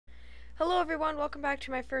Hello everyone, welcome back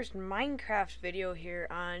to my first Minecraft video here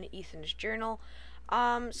on Ethan's Journal.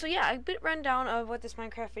 So yeah, a bit rundown of what this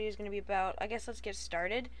Minecraft video is going to be about. I guess let's get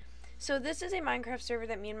started. So this is a Minecraft server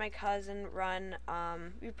that me and my cousin run.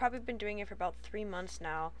 We've probably been doing it for about 3 months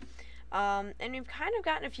now. And we've kind of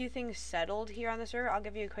gotten a few things settled here on the server. I'll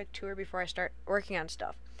give you a quick tour before I start working on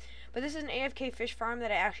stuff. But this is an AFK fish farm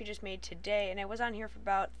that I actually just made today, and I was on here for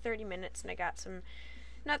about 30 minutes, and I got some,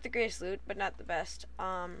 not the greatest loot, but not the best.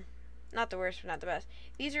 Not the worst, but not the best.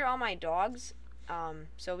 These are all my dogs,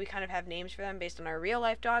 so we kind of have names for them based on our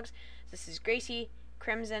real-life dogs. This is Gracie,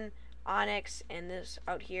 Crimson, Onyx, and this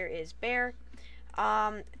out here is Bear.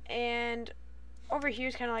 And over here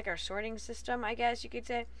is kind of like our sorting system, I guess you could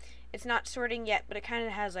say. It's not sorting yet, but it kind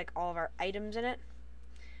of has like all of our items in it.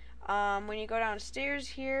 When you go downstairs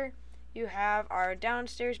here, you have our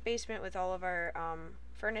downstairs basement with all of our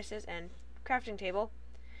furnaces and crafting table.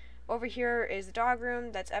 Over here is the dog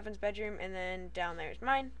room, that's Evan's bedroom, and then down there is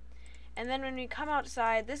mine. And then when we come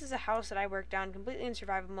outside, this is a house that I worked on completely in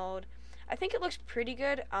survival mode. I think it looks pretty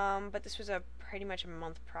good, but this was pretty much a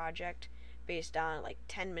month project based on like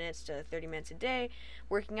 10 minutes to 30 minutes a day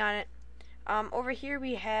working on it. Over here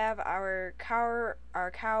we have our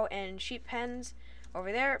cow and sheep pens.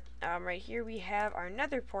 Over there, right here we have our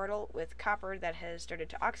nether portal with copper that has started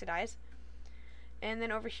to oxidize. And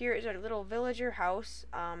then over here is our little villager house,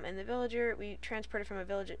 and the villager, we transported from a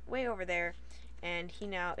village way over there, and he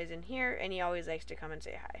now is in here, and he always likes to come and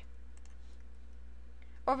say hi.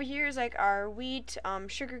 Over here is like our wheat,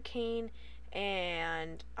 sugar cane,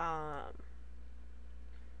 and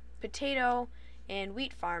potato and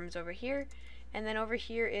wheat farms over here. And then over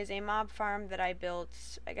here is a mob farm that I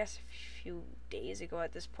built, I guess, a few days ago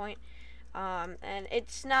at this point. And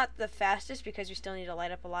it's not the fastest because we still need to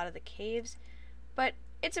light up a lot of the caves. But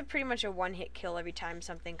it's pretty much a one-hit kill every time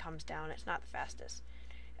something comes down. It's not the fastest.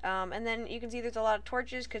 And then you can see there's a lot of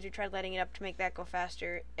torches because we tried lighting it up to make that go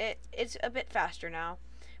faster. It's a bit faster now,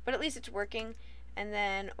 but at least it's working. And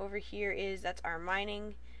then over here that's our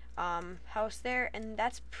mining house there, and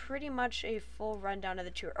that's pretty much a full rundown of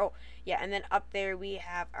the tour. Oh, yeah, and then up there we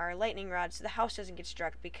have our lightning rod, so the house doesn't get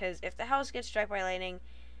struck, because if the house gets struck by lightning,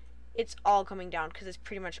 it's all coming down because it's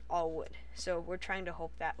pretty much all wood. So we're trying to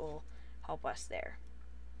hope that will help us there.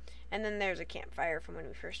 And then there's a campfire from when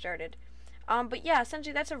we first started. But yeah,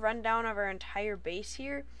 essentially that's a rundown of our entire base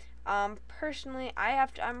here. Personally, I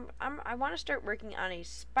want to start working on a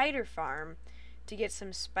spider farm to get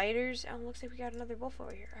some spiders. Oh, looks like we got another wolf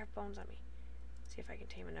over here. I have bones on me. Let's see if I can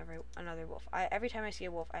tame another wolf. Every time I see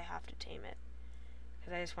a wolf, I have to tame it,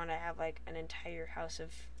 because I just want to have like an entire house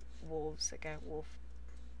of wolves, like a wolf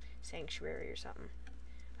sanctuary or something.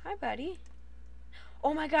 Hi, buddy.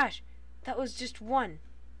 Oh my gosh, that was just one.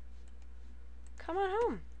 Come on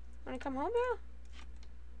home. Want to come home now?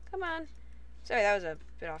 Come on. Sorry, that was a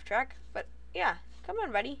bit off track, but yeah, come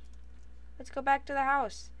on, buddy. Let's go back to the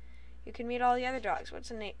house. You can meet all the other dogs. What's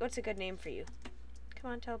a good name for you?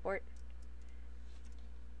 Come on, teleport.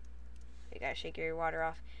 You gotta shake your water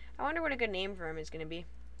off. I wonder what a good name for him is gonna be.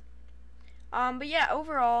 But yeah,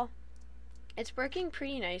 overall, it's working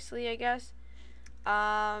pretty nicely, I guess.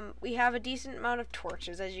 We have a decent amount of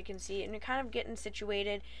torches, as you can see, and we're kind of getting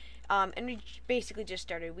situated. And we basically just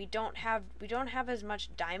started. We don't have as much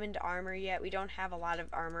diamond armor yet. We don't have a lot of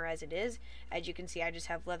armor as it is. As you can see, I just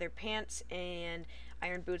have leather pants and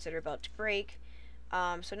iron boots that are about to break.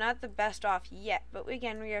 So not the best off yet, but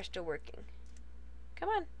again, we are still working. Come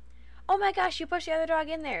on. Oh my gosh, you pushed the other dog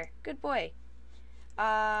in there. Good boy.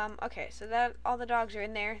 Okay, so that all the dogs are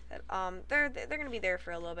in there. They're gonna be there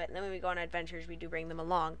for a little bit, and then when we go on adventures, we do bring them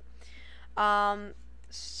along.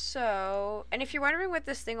 So, and if you're wondering what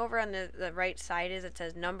this thing over on the right side is, it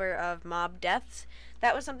says number of mob deaths.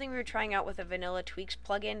 That was something we were trying out with a vanilla tweaks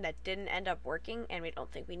plugin that didn't end up working, and we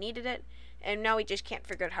don't think we needed it, and now we just can't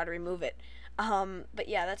figure out how to remove it. But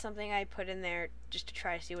yeah, that's something I put in there just to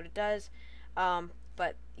try to see what it does.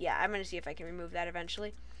 But yeah, I'm gonna see if I can remove that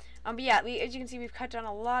eventually. But yeah, as you can see, we've cut down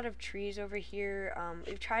a lot of trees over here.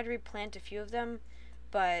 We've tried to replant a few of them,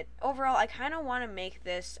 but overall, I kind of want to make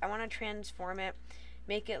this, I want to transform it,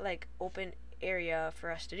 make it like open area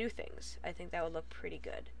for us to do things. I think that would look pretty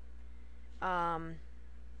good.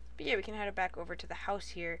 But yeah, we can head back over to the house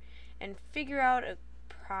here and figure out a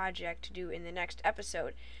project to do in the next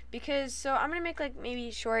episode. Because, so I'm going to make like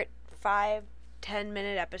maybe short 5-10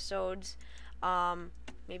 minute episodes,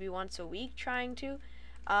 maybe once a week trying to,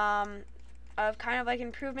 of kind of like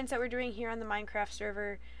improvements that we're doing here on the Minecraft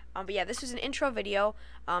server. But yeah, this was an intro video,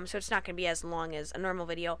 so it's not going to be as long as a normal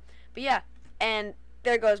video. But yeah, and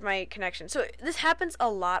there goes my connection. So this happens a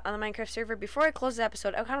lot on the Minecraft server. Before I close the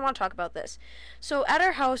episode, I kind of want to talk about this. So at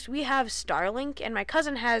our house, we have Starlink, and my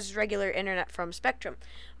cousin has regular internet from Spectrum.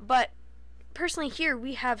 But personally here,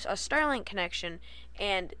 we have a Starlink connection,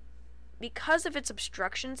 and because of its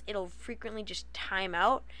obstructions, it'll frequently just time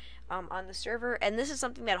out on the server, and this is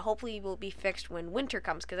something that hopefully will be fixed when winter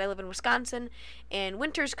comes, because I live in Wisconsin, and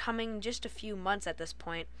winter's coming just a few months at this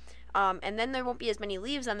point. And then there won't be as many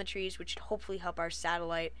leaves on the trees, which should hopefully help our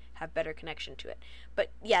satellite have better connection to it.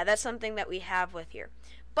 But yeah, that's something that we have with here.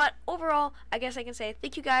 But overall, I guess I can say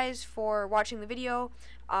thank you guys for watching the video.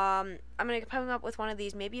 I'm going to be coming up with one of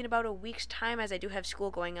these maybe in about a week's time, as I do have school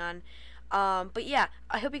going on. But yeah,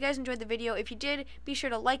 I hope you guys enjoyed the video. If you did, be sure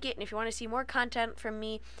to like it, and if you want to see more content from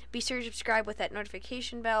me, be sure to subscribe with that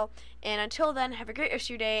notification bell. And until then, have a great rest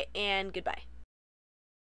of your day, and goodbye.